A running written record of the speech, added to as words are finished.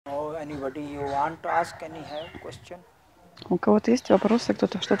anybody you want to ask any have question? У кого-то есть вопросы,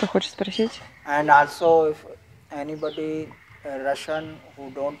 кто-то что-то хочет спросить? And also if anybody Russian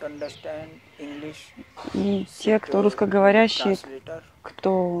who don't understand English, И те, кто русскоговорящие,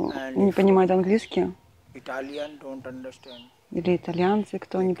 кто не понимает английский, Italian don't understand, или итальянцы,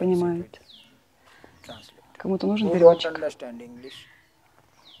 кто не понимает. translate. Кому-то нужен Who don't переводчик. understand English?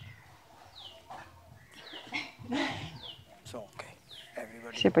 So okay,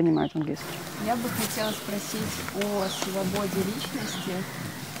 everybody. Все понимают английский. Я бы хотела спросить о свободе личности.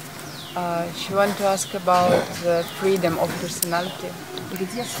 She want to ask about the freedom of personality.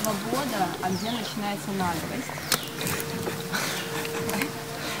 Где свобода, а где начинается наглость?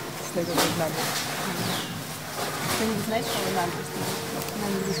 Кто-нибудь знает, что вы наглость? На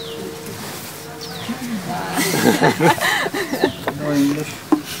английском. No English.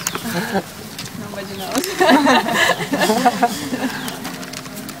 Nobody knows.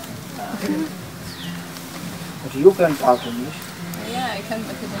 But you can talk English. Yeah, I can,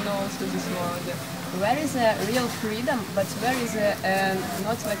 but I don't know also this word. Where is a real freedom, but where is a,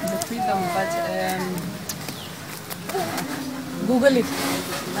 not like the freedom, but Google it.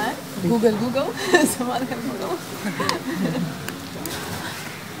 huh? Google? Someone can Google.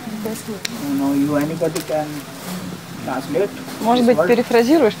 No, you anybody can translate. Может быть,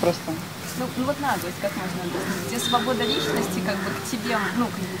 перефразируешь просто? Ну вот наглость, как можно объяснить? Где свобода личности, как бы к тебе, ну,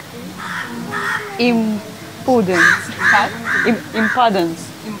 Impudence. как? Impudence.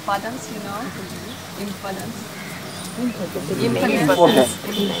 Impotence, you know? Impotence.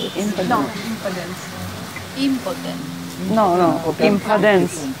 No, impotence. Impotent. No,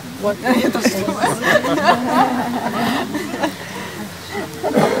 impudence.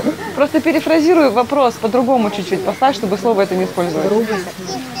 Просто перефразирую вопрос по-другому чуть-чуть, поставь, чтобы слово это не использовать.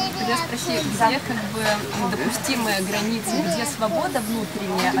 Хотела спросить, где как бы допустимые границы, где свобода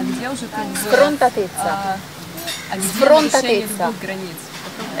внутренняя, а где уже как бы... Sfrontatezza. А где Sfrontatezza. нарушение любых границ?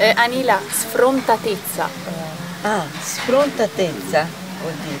 Anila, sfrontatezza. Ah, sfrontatezza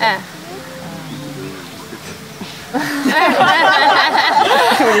vuol dire.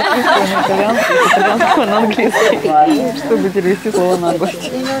 Итальянского на английский, чтобы перевести слово наглость.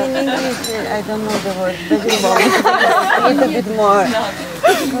 You know, in English, I don't know the word, but it's a little bit more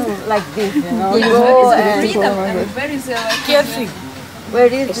like this, you know. You go and Freedom, and where is Carefree. where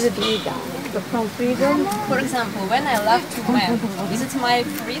is the freedom? From freedom? For example, when I love two men, is it my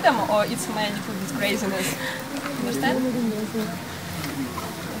freedom or it's my little bit craziness? Understand?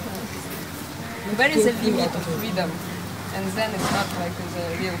 Where is the limit of freedom? And then it's not like the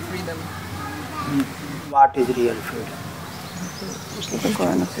real freedom. What is real freedom? Что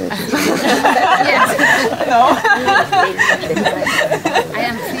такое настоящее? I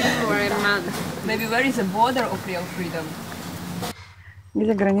am free for a man. Maybe where is the border of real freedom?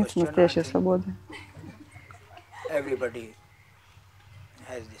 Где граница настоящей свободы? Everybody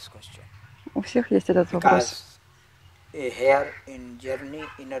has this question. У всех есть этот вопрос. Because here in journey,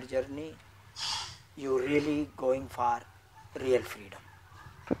 inner journey, you really going for real freedom.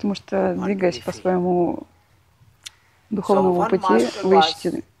 Потому что, двигаясь по своему духовному пути, вы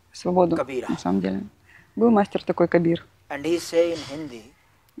ищете свободу, на самом деле. Был мастер такой Кабир, And he say in Hindi,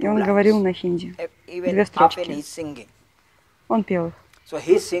 и он говорил на хинди, even две often строчки. he's singing. Он пел их. So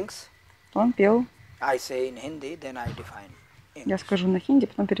he sings, Он пел, I say in Hindi, then I define. я скажу на хинди,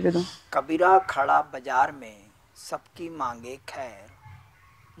 потом переведу. कबीरा खड़ा बाजार में सबकी मांगे खैर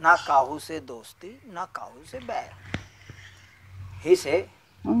ना काहू से दोस्ती ना काहू से बैर. He say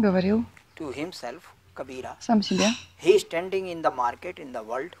Он говорил to himself, Kabira, сам себе. he is standing in the market, in the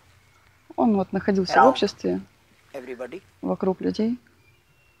world, Он вот находился в обществе, everybody, вокруг людей,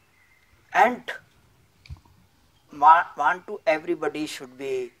 and want to everybody should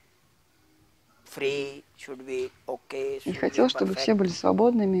be free, should be okay, и should хотел, be чтобы perfect. все были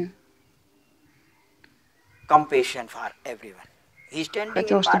свободными, Compassion for everyone. He standing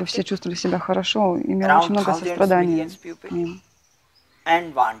хотел, in чтобы все market чувствовали себя хорошо, имел around очень много thousands, сострадания millions people. к ним.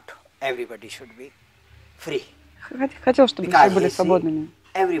 and want everybody should be free. Хотел, чтобы все Because были he see свободными,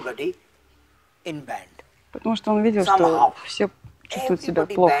 everybody in band. потому что он видел, что Somehow, все чувствуют себя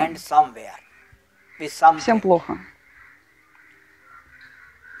everybody плохо. band somewhere with something. Всем плохо.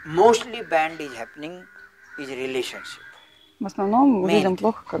 Mostly band is happening is relationship. В основном Main людям thing.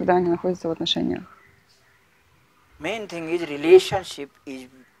 плохо, когда они находятся в отношениях. Main thing is relationship is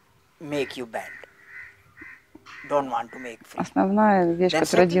make you band. Don't want to make free. Основная вещь, Then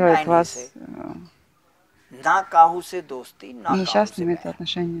которая second делает line вас is, ना काहू से दोस्ती ना काहू से несчастными, это बैर.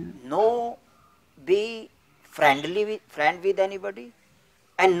 отношения. No be friend with anybody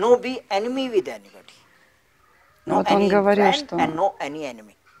and no be enemy with anybody. No Вот он any говорил, friend что and no any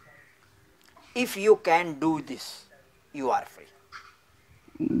enemy. If you can do this, you are free.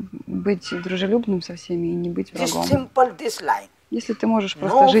 Быть дружелюбным со всеми и не быть This врагом. simple, this line. Если ты можешь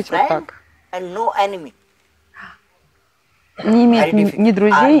просто No жить вот friend так, and no enemy. не иметь ни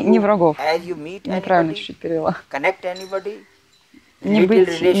друзей, ни врагов. As you meet Неправильно anybody, чуть-чуть перевела. connect anybody, Не little быть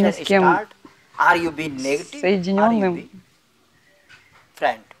relation ни с кем start. Are you being negative? Are you соединенным. being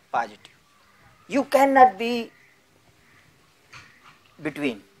friend, positive? You cannot be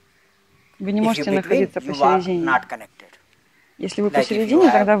between. Вы не If you можете between, находиться you are посередине. not connected. Если вы Like if you посередине,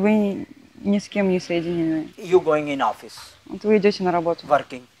 have- тогда вы ни с кем не соединены. You going in office, Вот вы идете на работу.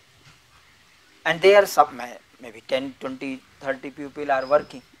 working, and there some maybe 10, 20, 30 people are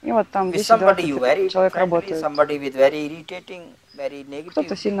working. И вот там With somebody you 10-20 very человек friendly, работает. somebody with very irritating, very negative,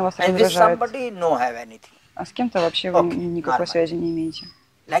 Кто-то сильно вас and with раздражает, somebody no have anything. а с кем-то вообще вы Okay, никакой normal. связи не имеете.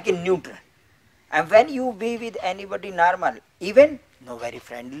 Like in neutral. And when you be with anybody normal, even no very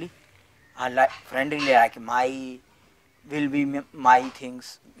friendly, like friendly like my will be my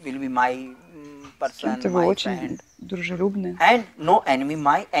things, will be my С person, кем-то вы my очень friend, дружелюбны. and no enemy,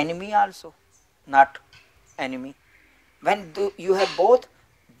 my enemy also, not enemy. When you have both,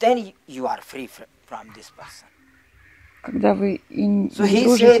 then you are free from this person. Когда вы и не So he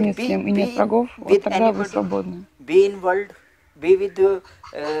дружите said, ни с кем, и нет be врагов, with вот тогда вы anybody. свободны. Be in world, be with the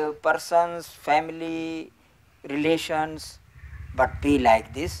persons, family, relations, but be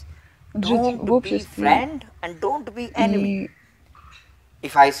like this. Жить в Don't be обществе friend and don't be enemy. и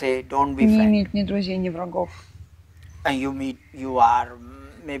If I say don't be не friend, иметь ни друзей, ни врагов. and you meet, you are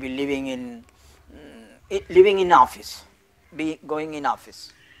maybe living in office, be going in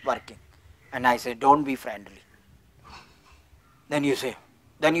office, working, and I say don't be friendly. Then you say,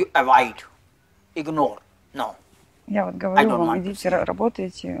 then you avoid, ignore. No, Я вот I говорю don't вам, want to идите, see.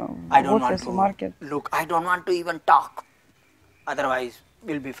 работайте I в don't want офис, в маркет. to look. I don't want to even talk. Otherwise,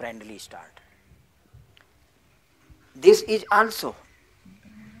 we'll be friendly start. This is also.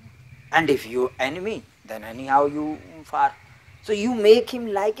 And if you enemy, then anyhow you far. So you make him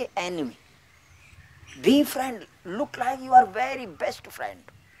like an enemy. Be friend. Look like you are very best friend.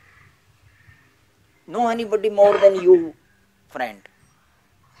 No anybody more than you, friend.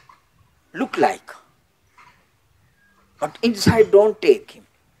 Look like. But inside don't take him.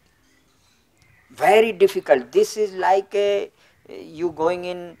 Very difficult. This is like you going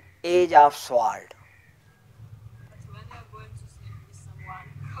in age of sword.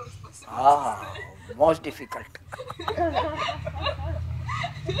 Most difficult.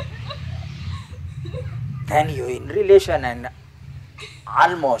 Then you in relation and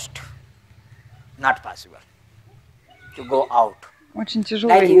almost not possible to go out. Очень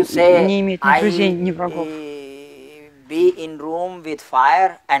тяжело Like you say, не иметь ни друзей, ни врагов. Be in room with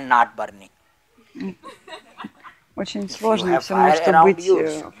fire and not burning. Очень If you сложно have все равно, fire чтобы around быть you, в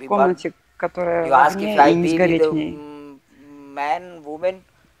should be комнате, которая You в ask огне, if I и не be сгореть with в ней. man, woman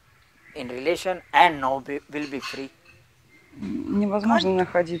in relation and no will be free. Невозможно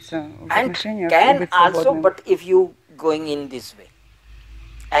находиться в And отношениях и can быть also, свободным. but if you going in this way,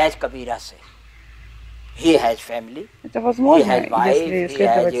 as Kabira say, he has family, Это he возможно, has wife, если he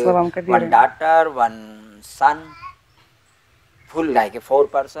следовать has словам one Кабиры. daughter, one son, full like a 4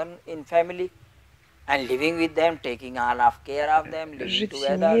 person in family, and living with them, taking all of care of them, living Жить в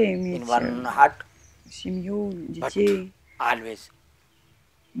together семье, in иметь one hut, семью, but детей, always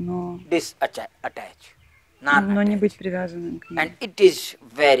но disattach, не быть non-attach. привязанным к And ним. it is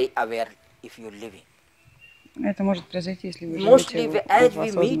very aware if you living. Это может произойти, если вы Mostly живете as в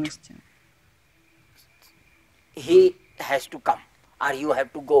we meet, осознанности. He has to come, or you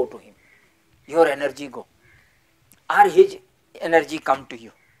have to go to him. Your energy go, or his energy come to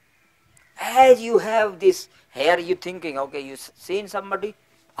you. As you have this here, you thinking, okay, you seen somebody,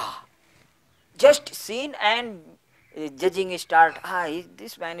 just seen and judging start.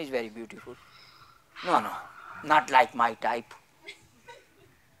 This man is very beautiful. No, not like my type.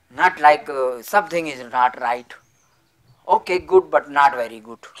 Not like something is not right. Okay, good, but not very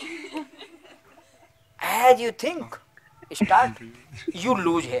good. As you think, start, you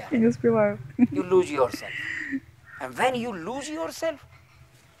lose here. Я не успеваю. You lose yourself. And when you lose yourself,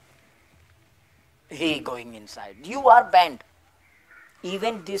 he going inside. You are bent.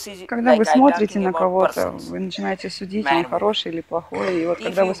 Even this is Когда like вы I смотрите talking на about кого-то, persons. вы начинаете судить, Man он хороший или плохой. И вот If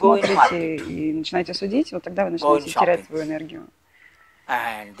когда вы you go in смотрите и начинаете судить, вот тогда вы начинаете shopping. терять свою энергию.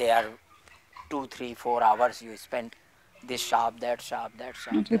 And there 2, 3, 4 hours you spend this shop, that shop, that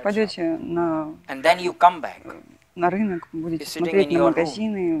shop. Вот вы that shop. пойдете на And then you come back. рынок, будете Sitting смотреть in на your room.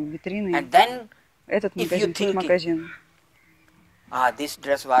 магазины, витрины. And then Этот if you магазин, тот thinking, магазин. This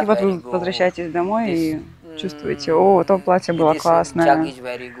dress И was вот very вы good. возвращаетесь домой This, и чувствуете, о, то платье было this jug классное, is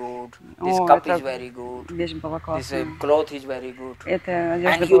very good. This о, cup is эта very good. вещь была This классная, cloth is very good. эта And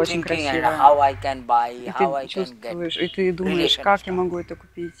одежда you была очень thinking and красивая. how I can buy, И how I ты can get. чувствуешь, и ты думаешь, Relation как я start. могу это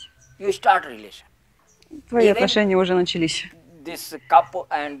купить. You start relation. Твои Even отношения уже начались. This cup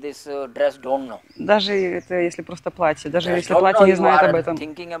and this dress don't know. Даже это если просто платье, даже Dress если don't платье know не you знает об are этом.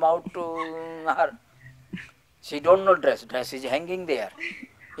 thinking about her. She don't know dress. Dress is hanging there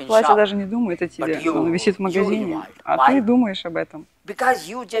in Платье shop. даже не думает о тебе, But оно висит в you магазине, involved. а Why? ты думаешь об этом. Because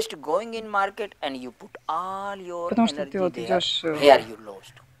you just going in market and you put all your Потому что energy ты вот there. идешь Here you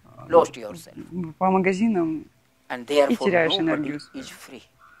lost yourself. по магазинам And и therefore теряешь nobody энергию is свою. free.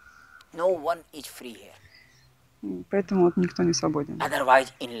 No one is free here. Поэтому вот никто не свободен.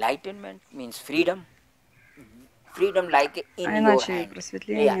 Otherwise, enlightenment means freedom. Freedom like in А your иначе hand. Yeah.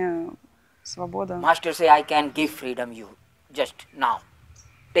 просветление, свобода, Master say, I can give freedom you just now.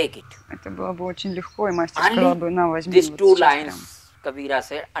 Take it. это было бы очень легко, и мастер сказал бы, на, возьми These вот two сейчас прям. lines, Kabira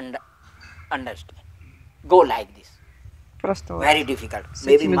said, understand. Go like this. Просто вот Very difficult. с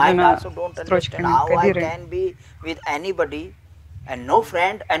Maybe этими mind двумя also don't understand строчками how I Кабиры can be with anybody and no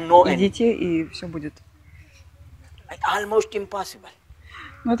friend and no enemy. идите, и все будет. Almost impossible.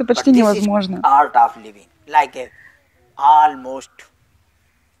 Но это But почти this is невозможно. art of living, like a almost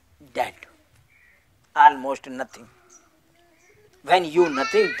dead, almost nothing. When you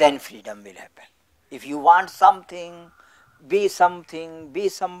nothing, then freedom will happen. If you want something, be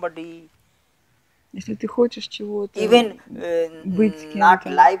somebody. Если ты хочешь чего-то, Even быть not кем-то,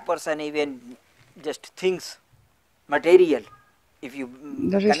 live person, even just things, material. If you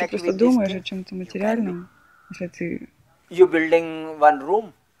даже если connect просто with this думаешь о thing, чем-то you can be. материальном, если ты You building one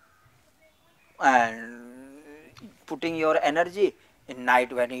room and putting your energy in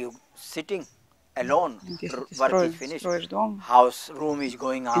night when you sitting alone, если ты work is finished, строишь дом, house room is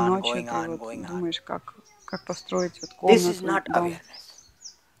going и on, ночью going ты on, вот going on. думаешь, как построить вот This is комнату, not дом. awareness.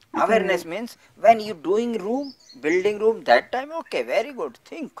 Awareness means when you doing room, building room, that time okay, very good,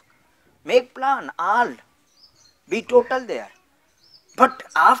 think, make plan, all, be total there. But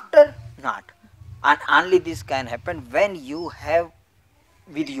after, not. And only this can happen when you have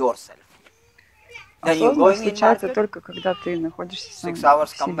with yourself. Then you Осознанность going in случается market, только когда ты находишься сам 6 hours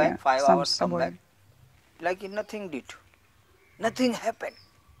в come себе, back, 5 сам hours с come собой. back. Like nothing did. Nothing happened.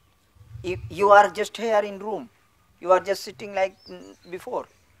 If you are just here in room. You are just sitting like before.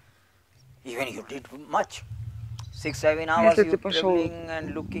 Even you did much. 6-7 hours если you ты пошел traveling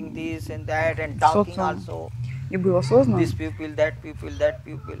and looking this and that and в talking социум also. и был осознан, This people, that people, that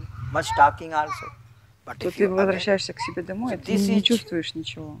people. Much talking also. But то if ты you aware, возвращаешься к себе домой, So ты this не is чувствуешь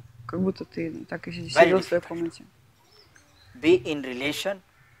ничего, как будто ты так и very сидел в своей difficult. комнате. be in relation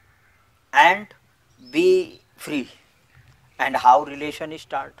and be free. And how relation is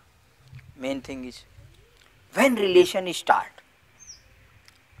start? Main thing is, when relation is start,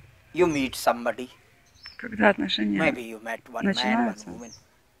 you meet somebody, Когда отношения maybe you met one man, one начинаются, woman,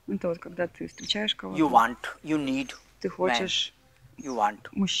 это вот когда ты встречаешь you кого-то, want, you need ты man, хочешь you want,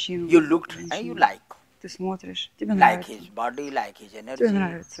 мужчину, you looked and you женщину, like смотришь, тебе his нравится, body, like his тебе energy,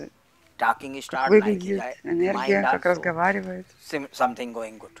 нравится, talking is как start, like his выглядит, энергия, mind как also, разговаривает, something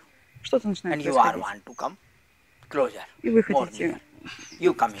going good. что-то And начинает you are происходить. want to come closer, И вы more хотите near.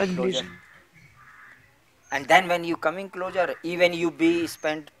 You coming стать closer. ближе. And then when you coming closer, even you be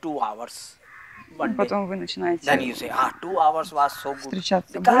spend 2 hours one day. Потом вы начинаете Then you say, 2 hours was so good.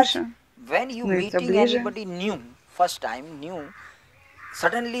 встречаться Because больше, when you становиться meeting ближе. anybody new, first time new,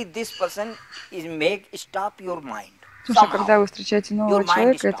 suddenly this person is make stop your mind. Потому что Somehow. когда вы встречаете нового Your mind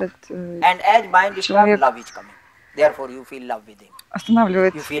человека, is этот And as mind is stop, человек love is coming. Therefore you feel love with him.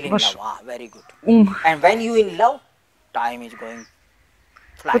 останавливает You feel in ваш love. Very good. ум, And when you in love, time is going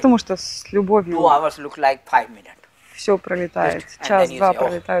flying. потому что с 2 любовью hours look like 5 minutes. все пролетает, And then час-два you say,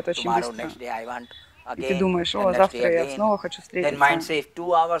 пролетают очень tomorrow, быстро. next day I want И ты again, думаешь, and о, next завтра day я again. снова хочу Then mind встретиться. says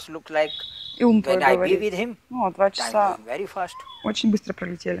 2 hours look like И ум твой when I be говорит, with him, ну, 2 time часа going very fast. очень быстро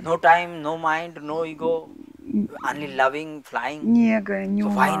пролетели. No time, no mind, no ego, only loving, flying. Ни эго, ни So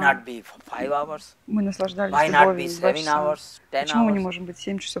why ума. not be for 5 hours? Мы наслаждались Why not be любовью 2 7 часа. hours, 10 Почему мы не hours? можем быть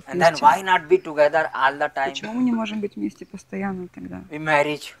 7 часов And then вместе? why not be together all the time? Почему мы не можем быть вместе постоянно тогда? We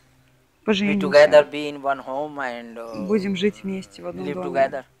marriage, we Поженимся, together be in one home and будем жить вместе в одном live доме.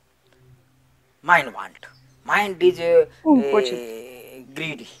 together. Mind want. Mind is Ум хочет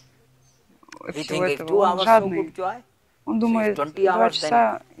greedy. He всего think if этого, 2 он hours so жадный. good joy, Он so if думает, 20 2 hours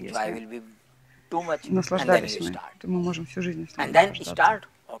часа, then joy если will be too much. And then наслаждались you мы, start. то мы можем всю жизнь с тобой And then наслаждаться. start,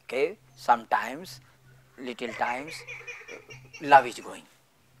 okay, sometimes, little times, love is going.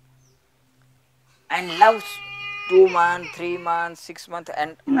 And love 2 months, 3 months, 6 months,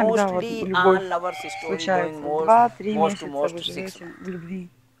 and Иногда вот mostly любовь all our story случается. going more, 2-3 most to месяца most вы 6 живете months. в любви.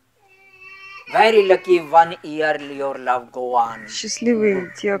 Very lucky 1 year your love go on.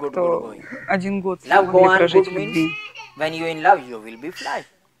 Счастливые те, Good кто going. 1 год Love go смогли on прожить good в means любви. when you in love you will be fly.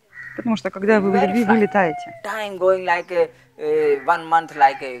 Потому что когда вы в Very любви, вы fly. летаете. Time going like 1 month,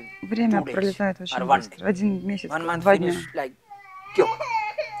 like 2 Время days пролетает or очень 1 быстро. day. 1 месяц, 1 month 2 дня. finish like quick.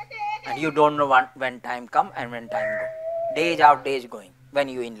 And you don't know when time come and when time go. Days out, days going when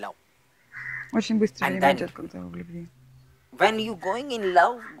you in love. Очень быстро And время then- идет, когда вы в любви. When you going in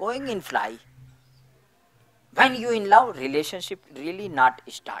love, going in fly. When you in love, relationship really not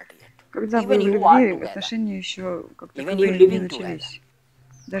start yet. Когда вы Even в you are любви, together. отношения еще как Even таковые you не living начались.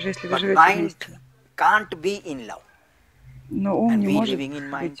 Даже если вы But живете mind вместе. can't be in love. Но ум And не we может living in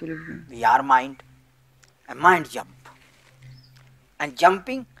mind. быть в любви. We are mind. And mind jump. And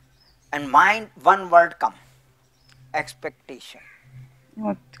jumping and mind, one word come. Expectation.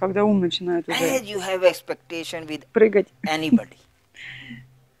 Вот, когда ум начинает As уже you have expectation with прыгать, anybody.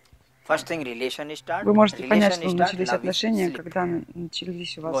 First thing relation start. вы можете понять, Relation что start, начались love is отношения, slip. когда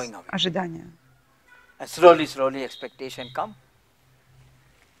начались у вас Going away. ожидания. And slowly expectation come.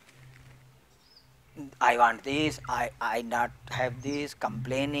 I want this, I not have this,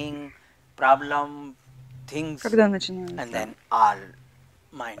 complaining, problem, things. Когда And начинаются then all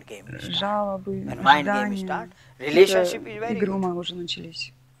mind game start. жалобы, When mind game ожидания, start, relationship is это very игры good. ума уже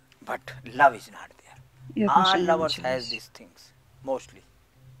начались. But love is not there. И All отношения lovers has начались. these things, mostly.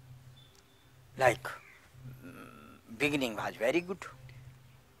 Like, beginning was very good.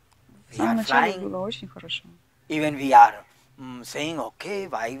 В We самом are начале flying. было очень хорошо. Even we are saying, okay,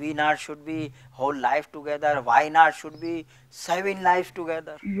 why we not should be whole life together? Why not should be 7 lives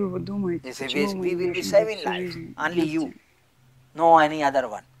together? И вы вот думаете, They say, почему мы we не will be можем 7 быть всю lives, жизнь only you, вместе? no any other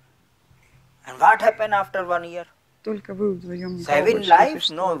one. And what happened after 1 year? Только вы вдвоем никого 7 больше не lives?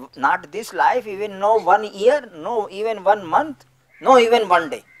 существует. No, not this life, even no 1 year, no even 1 month, no even 1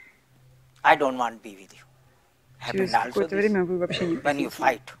 day. I don't want to be with you. Через Happened also какое-то this. время вы вообще не When you хотите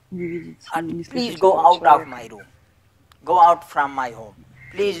fight. не видеть, And не please слышать go этого out of человека. my room. Go out from my home.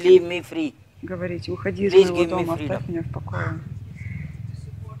 Please leave me free. Говорите, уходи из Please моего give me дома, freedom. оставь меня в покое.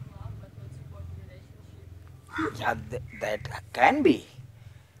 Yeah, that can be.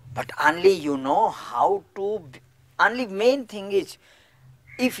 But only you know how to. Only main thing is,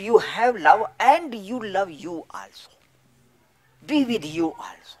 if you have love and you love you also, be with you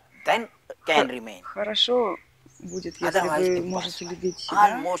also, then can remain. Хорошо будет, если Otherwise, вы можете impossible. любить себя.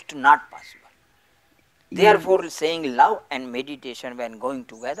 Almost not possible. Therefore, saying love and meditation when going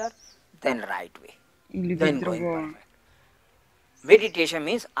together, then right way. И любить Then going другого. perfect. Meditation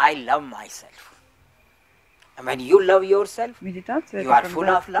means I love myself. And when you love yourself, Медитация you это are full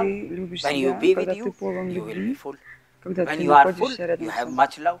когда of love. ты любишь When you себя, be когда with ты you, полон you will be любви, full. когда When ты you are full, находишься рядом you с have собой.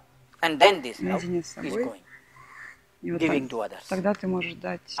 much love. And then this love Наедине с is собой. going. И вот Giving так, to others. тогда ты можешь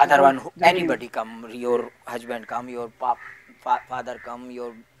дать Other one, любовь другим. anybody come, your husband come, your father come,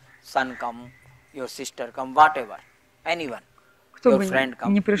 your son come, your sister come, whatever, anyone. Кто Your бы friend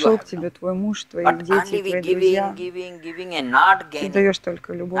come, не you пришел have к тебе, love. твой муж, твои But дети, only we твои друзья, giving and not ты gaining, даешь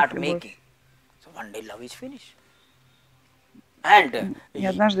только любовь, not любовь. making. So one day love is finished. And И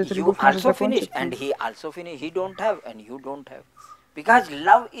однажды эта you любовь может also finish, закончиться. and he also finish. He don't have, and you don't have. Because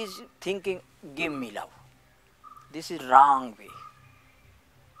love is thinking, give me love. This is wrong way.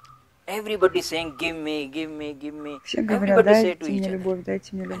 Everybody saying, give me, give me, give me. Все говорят, Everybody say to дайте each мне other. любовь,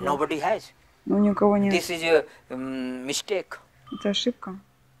 дайте мне And любовь. nobody has. Но ни у кого нет. This is a mistake. Это ошибка.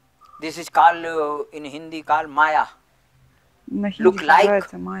 This is called, in Hindi, called Maya. На хинди Look like.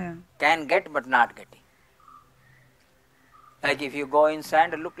 называется майя. Can get but not getting. Like if you go in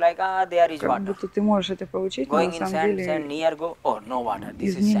sand, look like, there is Как water. будто ты можешь это получить, но Going на in самом sand, деле near go, oh, no water,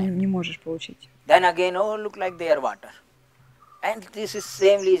 this is извне sand. не можешь получить. Then again, oh, look like there water. And this is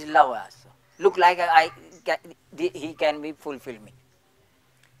samely is love also. Look like he can be fulfill me.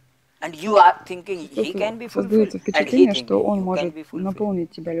 And you are thinking he can be fulfilled. Создается And he впечатление, thinking что он you can может be fulfilled.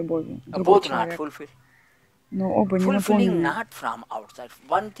 наполнить тебя любовью. Другой Both not человек. fulfilled. Но оба не Fulfilling наполнены. not from outside.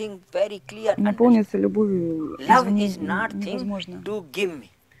 One thing very clear. Наполниться любовью Love извне is not thing невозможно. to give me.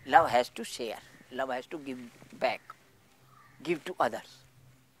 Love has to share. Love has to give back. Give to others.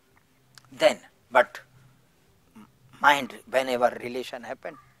 Then, but mind, whenever relation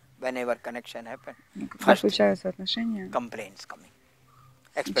happen, whenever connection happen, Когда first случаются отношения, complaints coming,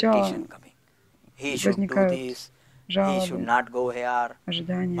 expectation coming. He should do возникают this. He should жалобы, not go here. Why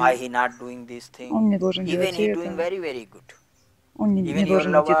ожидания. he not doing this thing? Он не должен Even делать he doing это. very, very good. Он не Even your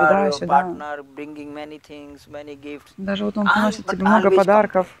должен идти lover, туда, your сюда. partner, bringing many things, many gifts. Даже вот он Ah, приносит but тебе много always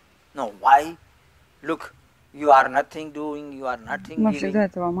подарков. No, why? Look, You are nothing doing, you are nothing Но всегда giving.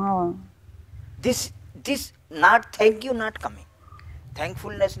 этого мало. This not thank you not coming.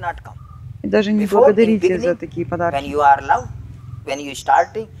 Thankfulness not come. И даже не Before, in благодарите за beginning, такие when подарки. you are loved, when you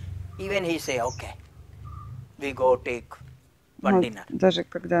starting, even he say, okay, we go take one Но dinner. даже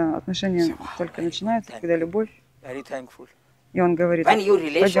когда отношения Wow, только very начинаются, good, когда любовь, Very thankful. и он говорит, When you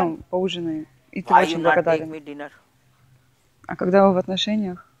relation, пойдем поужинаем, и ты why you очень not take благодарен. me dinner? А когда вы в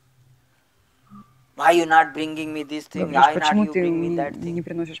отношениях, Why you not bringing me this thing? говоришь, Why not почему you ты bring me that не thing?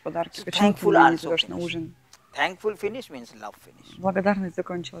 приносишь подарки, So почему ты thankful меня не also зовешь на finish. ужин. Thankful finish means love finish. Благодарность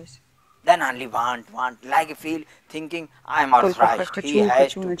закончилась. Then only want, like feel, thinking, I am Только authorized, he хочу, has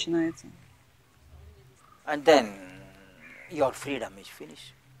хочу to. начинается. And then your freedom is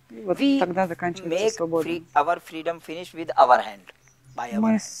finished. И вот We тогда заканчивается make свобода. our freedom finish with our hand, by our Мы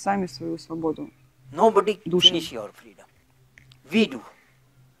hand. сами свою свободу. Nobody Душим. finish your freedom. We do.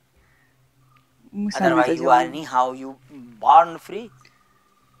 Мы сами это Otherwise you are делаем. anyhow you born free.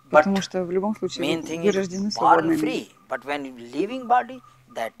 But Потому что в любом случае main вы thing is рождены born свободными. free. But when you leaving body,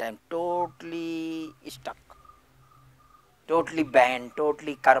 that time totally stuck. Totally banned,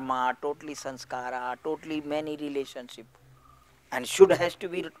 totally karma, totally sanskara, totally many relationship. And should has to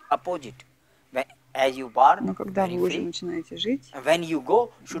be opposite. As you born, Но когда very вы уже free. начинаете жить, And when you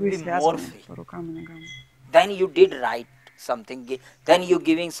go, should вы be more связаны free. по рукам и ногам. Then you did right something. Then you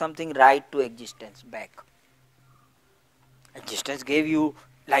giving something right to existence back. Existence gave you,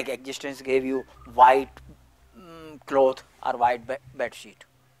 like existence gave you white cloth or white bed sheet.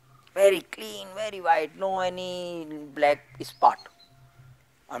 Very clean, very white, no any black spot.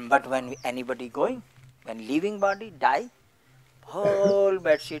 But when anybody going, when leaving body, die, whole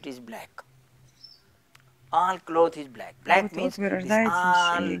bed sheet is black. All cloth is black. Black Вот means вы it's рождаетесь,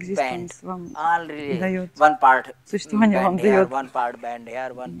 all и band, экзистенс вам all related. дает, One part существование вам band here, дает one part band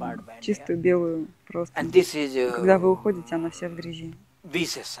here, one part band here. чистую белую просто. And this is И когда вы уходите, она вся в грязи,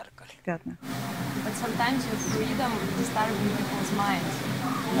 vicious circle. в пятнах. But sometimes your freedom disturbs people's minds.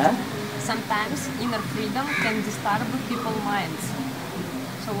 Huh? Sometimes inner freedom can disturb people's minds.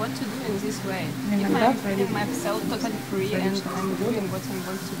 So what to do in this way? If Иногда I'm твоя feeling myself totally free and личная I'm свобода. doing what I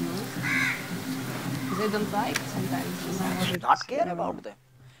want to do, they don't like sometimes. Может Not care about them.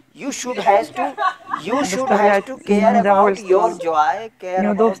 You should have to доставлять care about недовольство, your joy, care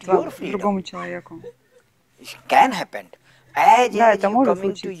about неудобства your freedom. другому человеку. It can happen. As Да, as это you может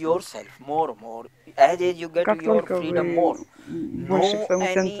coming to случиться. yourself more, as you get Как your только freedom вы more, больше no к своему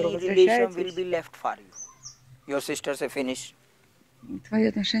центру any relation will возвращаетесь, be left for you. Your sister say finish. твои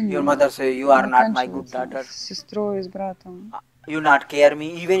отношения Your mother say you are not my good заканчиваются daughter. с сестрой, с братом. You not care me.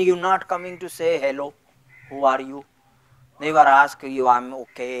 Even you not coming to say hello. Who are you? Never ask you I'm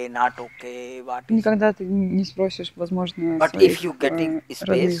okay, not okay. What is? Никогда ты не спросишь, возможно, But своих if you getting space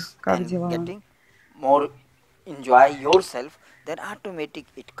родных, как and дела. getting more enjoy yourself, then automatic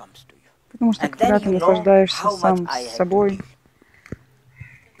it comes to you. Потому что And когда then ты you know наслаждаешься how much сам I have to собой, give.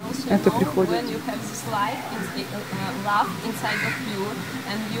 Also, Это know приходит. when you have this love inside of you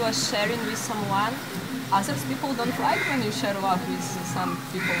and you are sharing with someone, others people don't like when you share love with some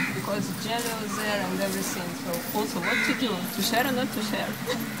people because jealous there and everything. So also what to do? To share or not to share?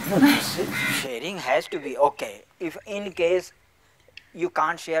 Sharing has to be okay. If in case you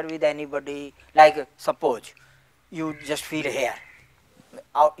can't share with anybody, like suppose you just feel here,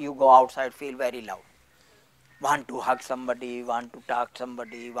 you go outside, feel very loud. Want to hug somebody, want to talk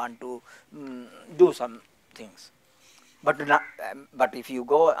somebody, want to do some things. But if you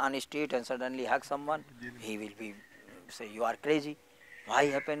go on the street and suddenly hug someone, he will be say you are crazy. Why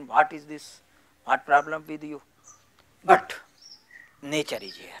happened? What is this? What problem with you? But nature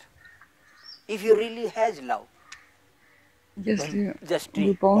is here. If you really has love, если then just вы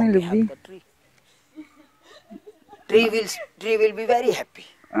tree, полны only любви, hug the tree. Tree will be very happy.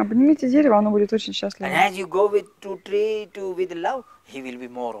 обнимите дерево, оно будет очень And счастливо. as you go to tree with love, he will be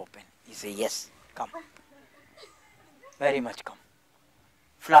more open. He say yes, come. Very much come.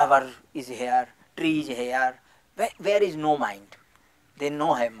 Flower is here, tree is here. Where is no mind? They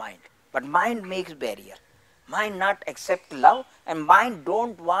no have mind. But mind makes barrier. Mind not accept love and mind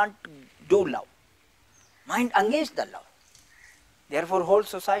don't want to do love. Mind against the love. Therefore whole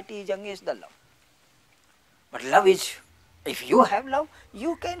society is against the love. But love is, if you have love,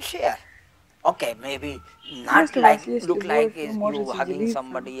 you can share. Okay, maybe not Если у like вас есть look любовь, like вы is you можете hugging делиться.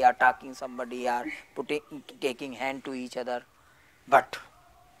 somebody or talking somebody or taking hand to each other. But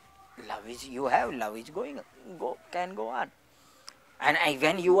love is you have, love is can go on. And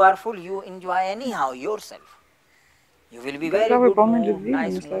when you are full, you enjoy anyhow yourself. You will be very Когда вы good полны mood, любви, вы nice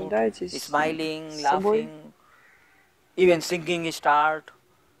mood, наслаждаетесь smiling, собой. laughing, even singing start.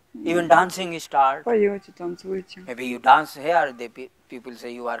 Even dancing start. Поете, танцуете. Maybe you dance here, people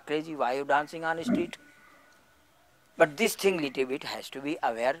say you are crazy, why you dancing on the street? But this thing little bit has to be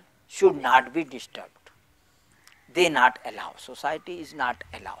aware, should not be disturbed. They not allow. Society is not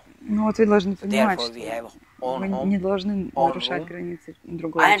allow. Ну вот вы должны понимать, Therefore we have что own вы home, не должны own нарушать room, границы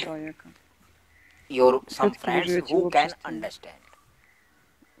другого and человека. some Всё-таки вы friends живете в who can обществе. understand.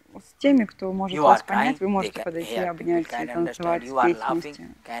 С теми, кто может You вас are понять, crying, вы they можете can, подойти, here people обнять, can танцевать, understand. You are спеть laughing, вместе.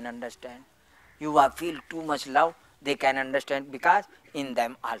 can understand. You are feel too much love, they can understand because in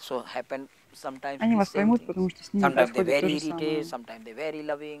them also happen sometimes Они these вас same поймут, things. потому что с ними Sometimes they происходит то very же самое. irritated, sometimes they very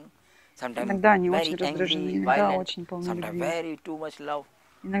loving, sometimes Иногда они very очень раздражены, angry, иногда violent, очень полны sometimes любви. very too much love.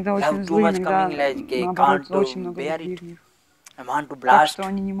 Иногда очень Love too злые, much иногда coming like they наоборот can't очень много bear любви it. в них. I want to Так blast, что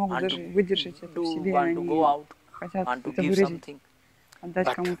они не могут want даже to выдержать это в do, себе, want to они go out, хотят want to это give выразить, something. отдать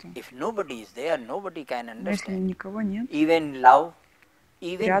But кому-то. if nobody is there, nobody can Но если understand. никого нет, Even love,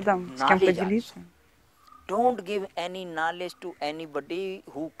 even рядом, с кем knowledge поделиться, also. Don't give any knowledge to anybody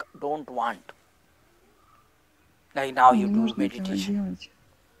who don't want. Like now you не do нужно этого meditation. делать.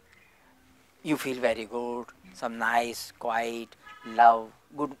 You feel very good, some nice, quiet, love,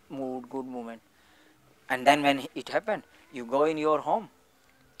 good mood, good moment. And then when it happened, you go in your home,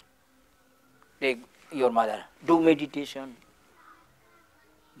 take your mother, do meditation.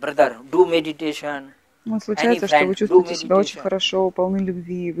 Brother, do meditation. Вот случается, что вы чувствуете себя очень хорошо, полны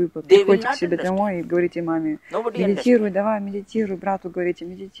любви, вы приходите к себе домой и говорите маме, медитируй, давай, медитируй, брату говорите,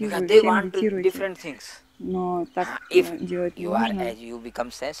 медитируй, все медитируйте. Но так делать не нужно.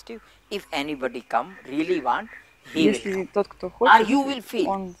 Если тот, кто хочет,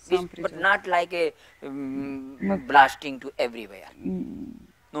 он сам придет.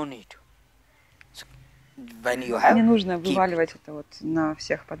 Не нужно вываливать это вот на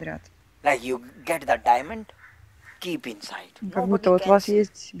всех подряд. Like you get the diamond, keep inside. Как будто вот у вас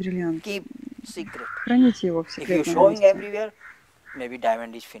есть бриллиант. Keep secret. Храните его в If you секретном showing месте. everywhere, maybe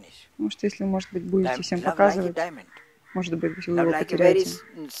diamond is finished. Потому что если, может быть, будете всем Love показывать, like a diamond. может быть, вы Love его like a very потеряете.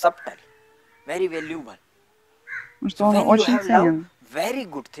 subtle, very valuable. Потому что он очень ценен. Very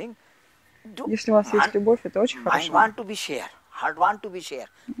good thing. Если у вас есть любовь, это очень хорошо. Want to be share. Heart want to be share.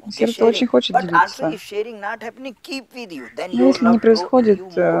 Сердце очень хочет делиться. Но если не происходит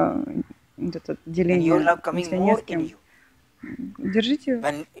это деление, если нет с кем, держите в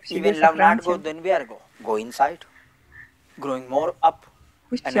себе, сохраните.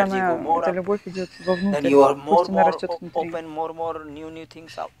 Пусть эта любовь идет вовнутрь, пусть она растет внутри.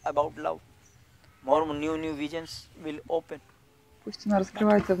 Пусть она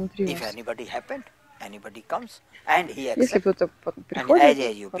раскрывается внутри вас. Anybody comes and he accepts. Если кто-то приходит, and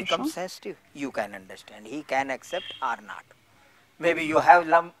as you become sensitive, you can understand. He can accept or not. Maybe you have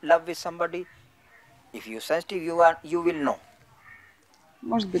love with somebody. If you sensitive, you will know.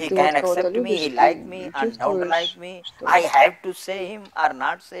 Может быть, he ты can вот accept me, he like me, or don't like me. I have to say him or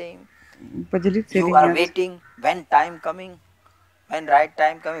not say him. Поделиться you или are нет. waiting when time coming. When right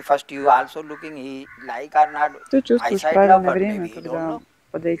time coming, first you also looking he like or not. Ты чувствуешь правильное время, когда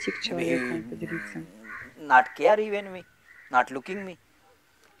подойти к человеку и поделиться. Not care even me, not looking me.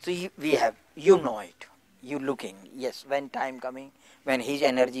 So we have, you know it, you looking, yes, when time coming, when his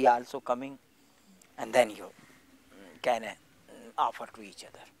energy also coming, and then you can offer to each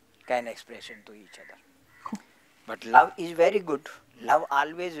other, can expression to each other. But love is very good, love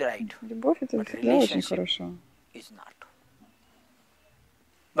always right. Любовь это всегда очень хорошо. Is not.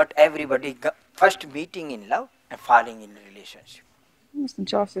 But everybody first meeting in love and falling in relationship.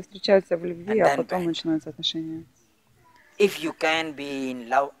 Сначала все встречаются в любви, а потом начинаются отношения. If you can be in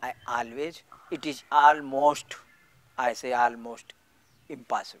love always, it is almost, I say almost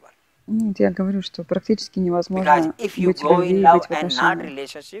impossible. Я говорю, что практически невозможно Because if you быть в go любви in и love быть в and not отношениях.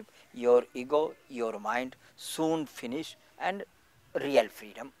 relationship, your ego, your mind soon finish and real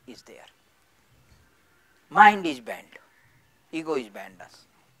freedom is there. Mind is banned, ego is banned us.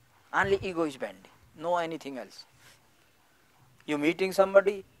 Only ego is banned, no anything else. You meeting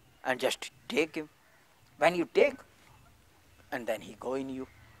somebody and just take him. When you take, and then he go in you.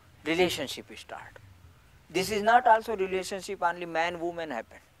 Relationship start. This is not also relationship, only man, woman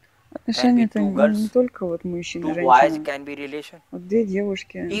happen. Отношения это не только вот мужчина и женщина. Can be relation. Вот две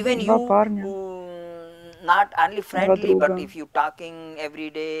девушки, even два you, парня. Not only friendly, but if you talking every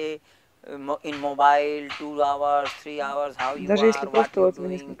day in mobile, 2 hours, 3 hours, how you Даже если просто вот вы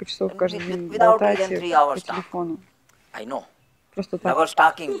несколько часов каждый день болтаете по телефону. I know. Просто так. Never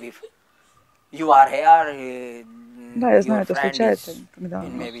talking with you are here. Да, я знаю, это случается, когда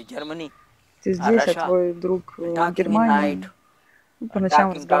ты здесь, а твой друг в Германии. По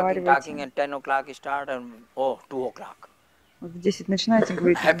ночам разговариваете. Вот в 10 начинаете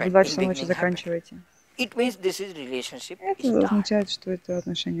говорить, в 2 часа ночи заканчиваете. It means this is relationship. Это означает, что это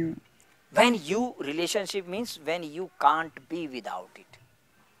отношения. When you relationship means when you can't be without it.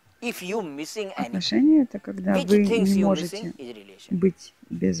 If you missing anything, отношения это когда which вы things не you можете missing is relation. быть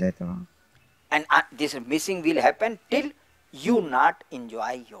без этого. And this missing will happen till you not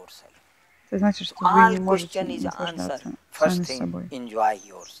enjoy yourself. Это значит, что вы All не можете question is наслаждаться answer. сами First с thing, собой. enjoy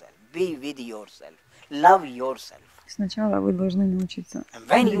yourself. Be with yourself. Love yourself. Сначала вы должны научиться And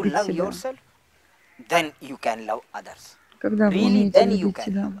when you любить love себя. yourself, then you can love others. Когда вы Really, умеете then you любить can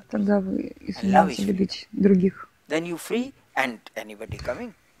себя, love others. тогда вы и And love is сумеете любить других. Then you free and anybody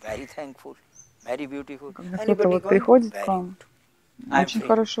coming, very thankful, very beautiful. Когда кто-то Anybody вот going, приходит very к вам, good. I'm очень free.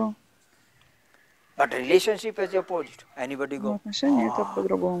 хорошо. But relationship is opposite. Anybody Но go, отношения это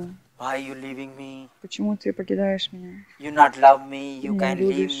по-другому. why you leaving me? Почему ты покидаешь меня? You not love me, you Ты can не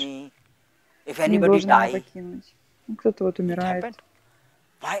leave любишь. me. If Ты не anybody должен меня die, покинуть. Ну, кто-то вот it умирает. happened.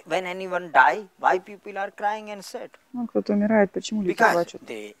 Why, when anyone die, why people are crying and sad? Ну, кто-то умирает, почему люди Because плачут?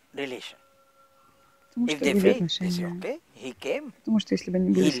 they relation. Потому If что they были free, they say, отношения. okay, he came, Потому что если бы они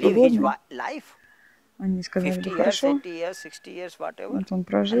he были lived his свободны, life, они сказали 50 бы, years, хорошо, 80 years, 60 years, whatever. вот он And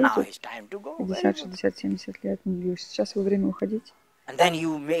прожил now тут it's time to go. Very 50, good. 60, 70 лет, и сейчас его время уходить. And then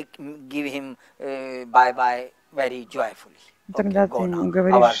you give him bye-bye very joyfully. И тогда Okay, ты go ему now.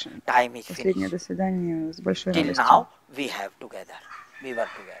 говоришь Our time is последнее finished. до свидания с большой Till радостью. now we have together. We were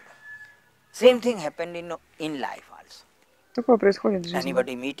together. Same thing happened in life also. Такое происходит в жизни.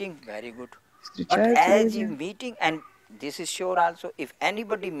 Anybody meeting, very good. But Встречаются as you люди, meeting, and this is sure also, if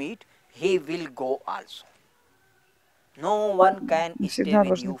anybody meet, he will go also. No one can мы stay всегда with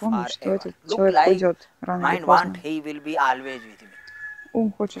должны you помнить, что forever. этот Look человек like уйдет рано или mind want, поздно. he will be always with me.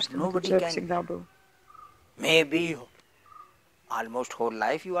 Ум хочет, чтобы этот Nobody человек can- всегда был. Maybe almost whole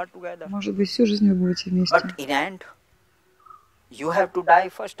life you are together. Может быть, всю жизнь вы будете вместе. But in end, you have to die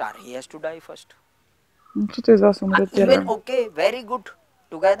first or he has to die first. Ну, кто-то из вас умрет Even первым. okay, very good.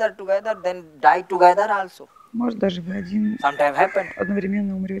 Together, then die together also. Может, даже вы один Sometime happened.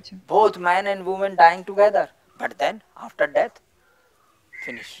 одновременно умрете. Both man and woman dying together. But then, after death,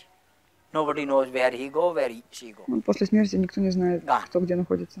 finish. Nobody knows where he go, where she go. Ну, после смерти никто не знает, Да. кто где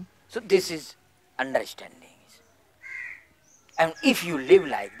находится. So this is understanding. And if you live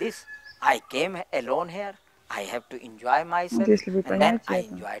like this, I came alone here, I have to enjoy myself, Вот если вы and then поймете I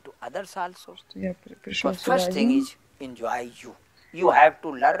это, enjoy to others also. что я пришел But сюда first thing один, is enjoy you. You have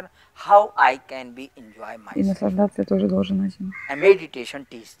to learn how I can be enjoy и myself. наслаждаться я тоже должен один. And meditation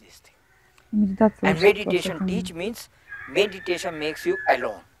teach this thing. И медитация And учит вас meditation этому. teach means meditation makes you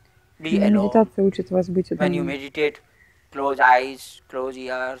alone. Be И alone. медитация учит вас быть When you одним. meditate, close eyes, close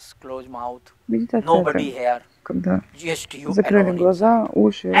ears, close mouth. Медитация Nobody это here, когда just you закрыли alone. глаза,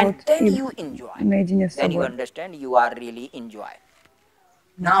 уши, And рот then и you enjoy. наедине с Then you собой. understand you are really enjoy.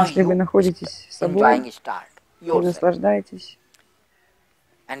 Now Если вы you находитесь с собой enjoying start и yourself. наслаждаетесь,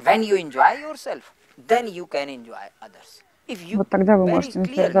 And when you enjoy yourself, then you can enjoy others. If you вот тогда вы very можете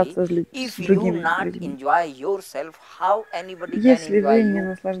clearly, наслаждаться с if you другими not людьми. enjoy yourself, how anybody can Если enjoy вы не you?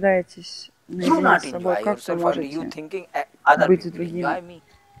 наслаждаетесь You наедине not с собой, enjoy как вы yourself, or you можете thinking other быть с people другими? enjoy me?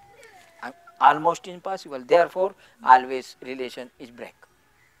 Almost impossible. Therefore, always relation is break.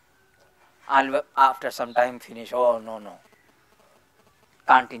 After some time finish, oh no,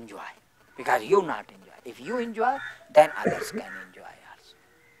 can't enjoy. Because you not enjoy. If you enjoy, then others can enjoy also.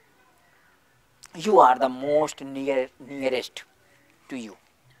 You are the most nearest to you.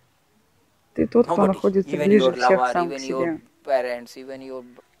 Ты тот, кто Nobody, находится even ближе your всех lover, сам к even себе. your parents, even your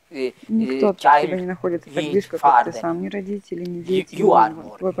Никто к child, тебе не находится так he is близко, far как ты than сам, ни родители, ни дети, you are ни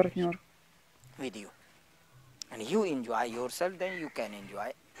more твой nearest. партнер. with you. And you enjoy yourself, then you can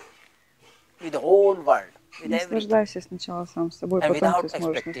enjoy with the whole world, with everything. Наслаждайся сначала сам с собой, And потом without ты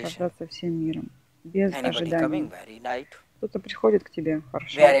сможешь expectation. наслаждаться всем миром, без Anybody coming, ожиданий. very right. Кто-то приходит к тебе,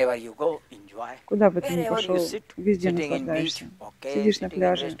 хорошо. Wherever you go, enjoy. Куда бы ты ни Wherever пошел, you sit, везде sitting in наслаждаешься. beach, okay, Сидишь на sitting in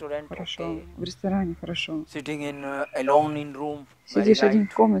пляже, restaurant, хорошо. okay. В ресторане, хорошо. Sitting in alone in room, very Сидишь один right.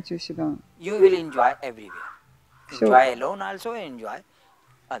 в комнате у себя. You will enjoy everywhere. Всё. Enjoy alone also, enjoy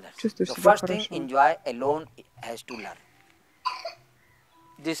others. Чувствуешь So себя first thing, хорошо. enjoy alone has to learn.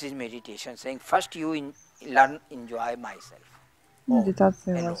 This is meditation, saying first you learn enjoy myself. Oh,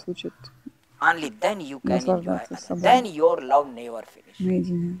 Медитация alone. вас учит Only then you can enjoy наслаждаться others. собой. Then your love never finish.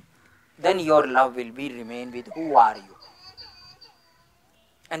 наедине. Then your love will be remain with who are you.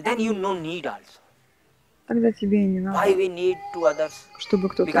 And then you no need also. Тогда тебе и не Why надо, we need to others? чтобы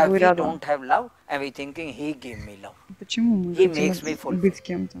кто-то Because был we рядом. don't have love and we thinking he give me love. Почему мы He хотим makes me fulfill. быть с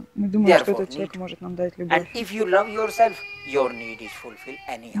кем-то? Мы думаем, что Therefore, этот человек need. может нам дать And любовь. if you love yourself, your need is fulfilled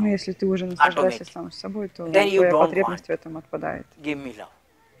anyhow. Но если ты уже наслаждаешься Automatic. сам собой, то Then you твоя don't потребность want. в этом отпадает. Give me love.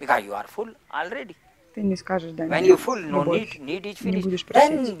 Because you are full already. Ты не скажешь, дай When мне you full, no любовь. need is Не finished. будешь просить,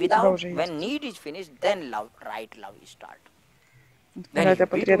 Then у тебя without, уже есть. when need is finished, then love, right love is start. Когда эта you be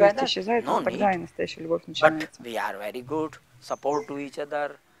потребность together, исчезает, no вот тогда need. и настоящая любовь But начинается. we are very good, support to each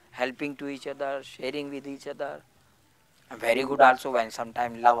other, helping to each other, sharing with each other. And very good also when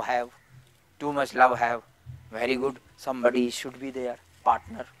sometimes love have, too much love have, very good, somebody should be there,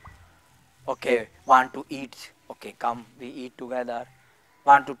 partner. Okay, want to eat, okay, come, we eat together.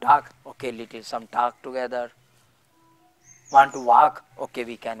 Want to talk, okay, little some talk together. Want to walk, okay,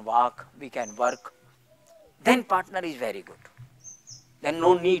 we can walk, we can work. Then partner is very good. Then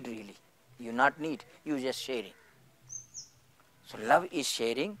no need really. You not need, you just sharing. So love is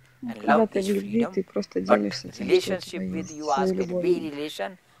sharing and Когда love ты is в любви, freedom. ты просто But делишься тем, что у relationship тебя with есть, you своей ask it, be любовью.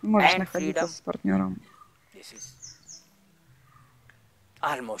 relation Ты можешь and находиться freedom. с партнером. This is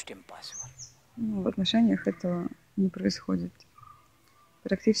almost impossible. В отношениях этого не происходит.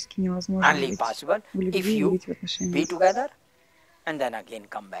 Практически невозможно Only быть possible в if любви и you быть в be отношениях. together and then again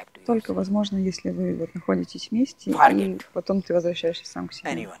come back to Только yourself. возможно, если вы вот находитесь вместе, и Forget. потом ты возвращаешься сам к себе.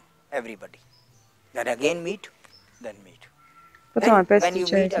 Anyone, everybody. Then again meet, then meet. Потом Then опять when you meet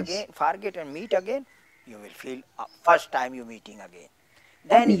встречаетесь. again, forget and meet again, you will feel first time you meeting again.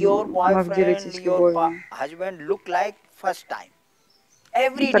 Then your Вновь boyfriend, делитесь your любовью. husband look like first time. Ну,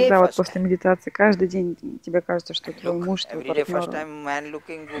 Every day тогда вот first после time. медитации каждый день тебе кажется, что твой Look, муж, твой every day first партнер, time man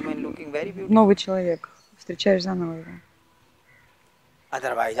looking, woman looking very beautiful. новый человек. Встречаешь заново его.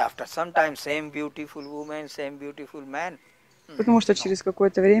 Otherwise, after some time, same beautiful woman, same beautiful man. Потому что через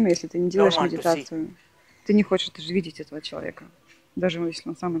какое-то время, если ты не делаешь want to see. медитацию, ты не хочешь даже видеть этого человека, даже если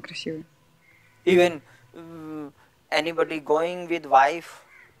он самый красивый. Even anybody going with wife,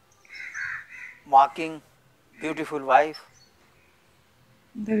 walking, beautiful wife,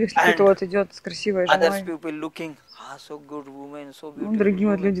 Даже если And кто-то вот идет с красивой others женой, people looking, so good woman, so ну, beautiful другие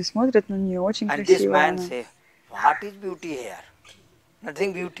вот woman. люди смотрят на нее, очень And this красивая man она. say, what is beauty here?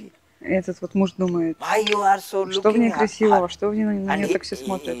 Nothing beauty. И этот вот муж думает, Why you are so что в ней looking at красивого, her? что в ней на And нее he, так все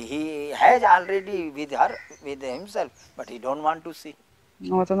смотрят. he has already with her, with himself, but he don't want to see.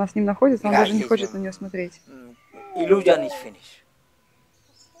 Ну вот она с ним находится, он Because даже не his, хочет на нее смотреть. Illusion is finished.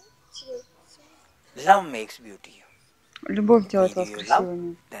 Love makes beauty. Любовь делает If вас you love,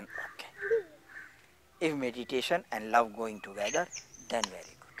 красивыми. then okay. If meditation and love going together, then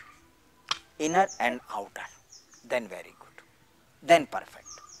very good. Inner and outer, then very good. Then perfect.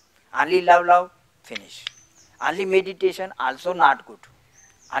 Only love, love, finish. Only meditation, also not good.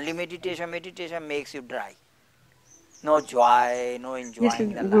 Only meditation makes you dry. No joy, no Если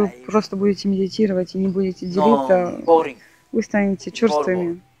enjoying the вы life. просто будете медитировать и не будете No, делиться, boring. вы станете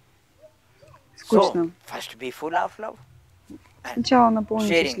черствыми, скучно. So, first be full of love. And Сначала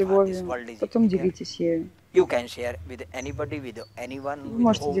наполнитесь sharing for this любовью, world is потом here. делитесь ею. You can share with anybody, with anyone, Вы with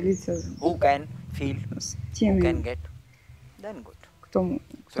можете делиться who can feel, с who can теми, get, then good. кто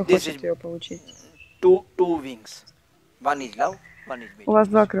So this хочет is ее получить. Two wings. One is love, one is У вас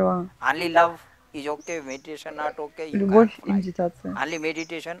meditation. два крыла. Only love is okay, meditation not okay, you can't Любовь и fly. медитация. Only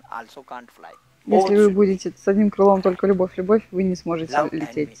meditation also can't fly. Если Both вы should be. будете с одним крылом только любовь, вы не сможете Love and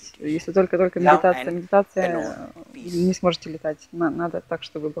лететь. meditation. Если только Love and медитация, alone, peace. не сможете летать. Надо так,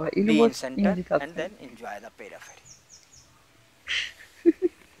 чтобы была и Be in любовь, и center and медитация. then enjoy the periphery.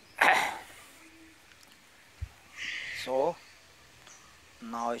 So,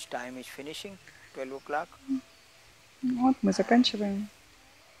 now its time is finishing, 12 o'clock. Вот, мы заканчиваем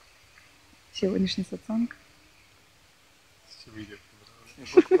сегодняшний сатсанг.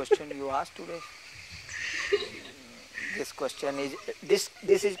 Good question you asked today. This question is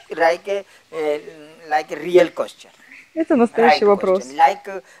this is like a real question. Это Right настоящий вопрос. question.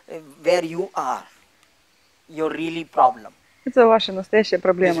 Like where you are, your really problem. Это ваша настоящая This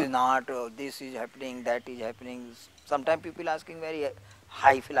проблема. is not. This is happening. That is happening. Sometimes people asking very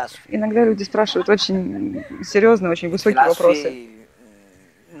high philosophy. Иногда люди спрашивают очень серьезные, очень высокие вопросы. Philosophy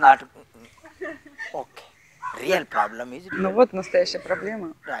not okay. Real problem is Но real. вот настоящая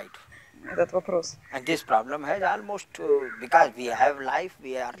проблема, Right. этот вопрос. And this problem has almost because we have life,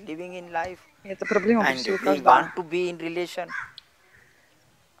 we are living in life, И эта проблема and почти у we каждого. want to be in relation.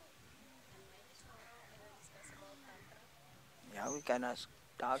 Yeah, we can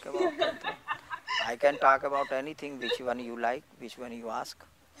talk about tantra. I can talk about anything, which one you like, which one you ask.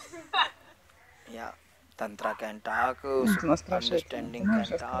 Yeah. Tantra can talk, Она спрашивает, ты understanding можешь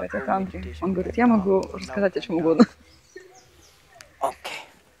can talk, рассказать о тантре? meditation Он говорит, can я могу talk, love рассказать о can чем talk. угодно. Okay.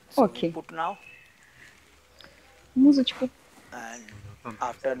 So we Окей. put now. Музычку. And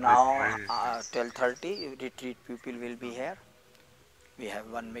after now, 12:30, retreat people will be here. We have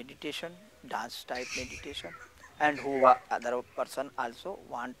one meditation, dance type meditation, and who other person also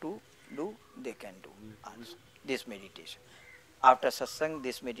want to do, they can do also this meditation. After satsang,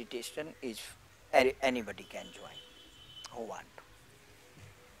 this meditation is anybody can join who want to.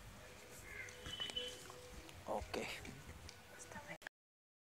 Okay.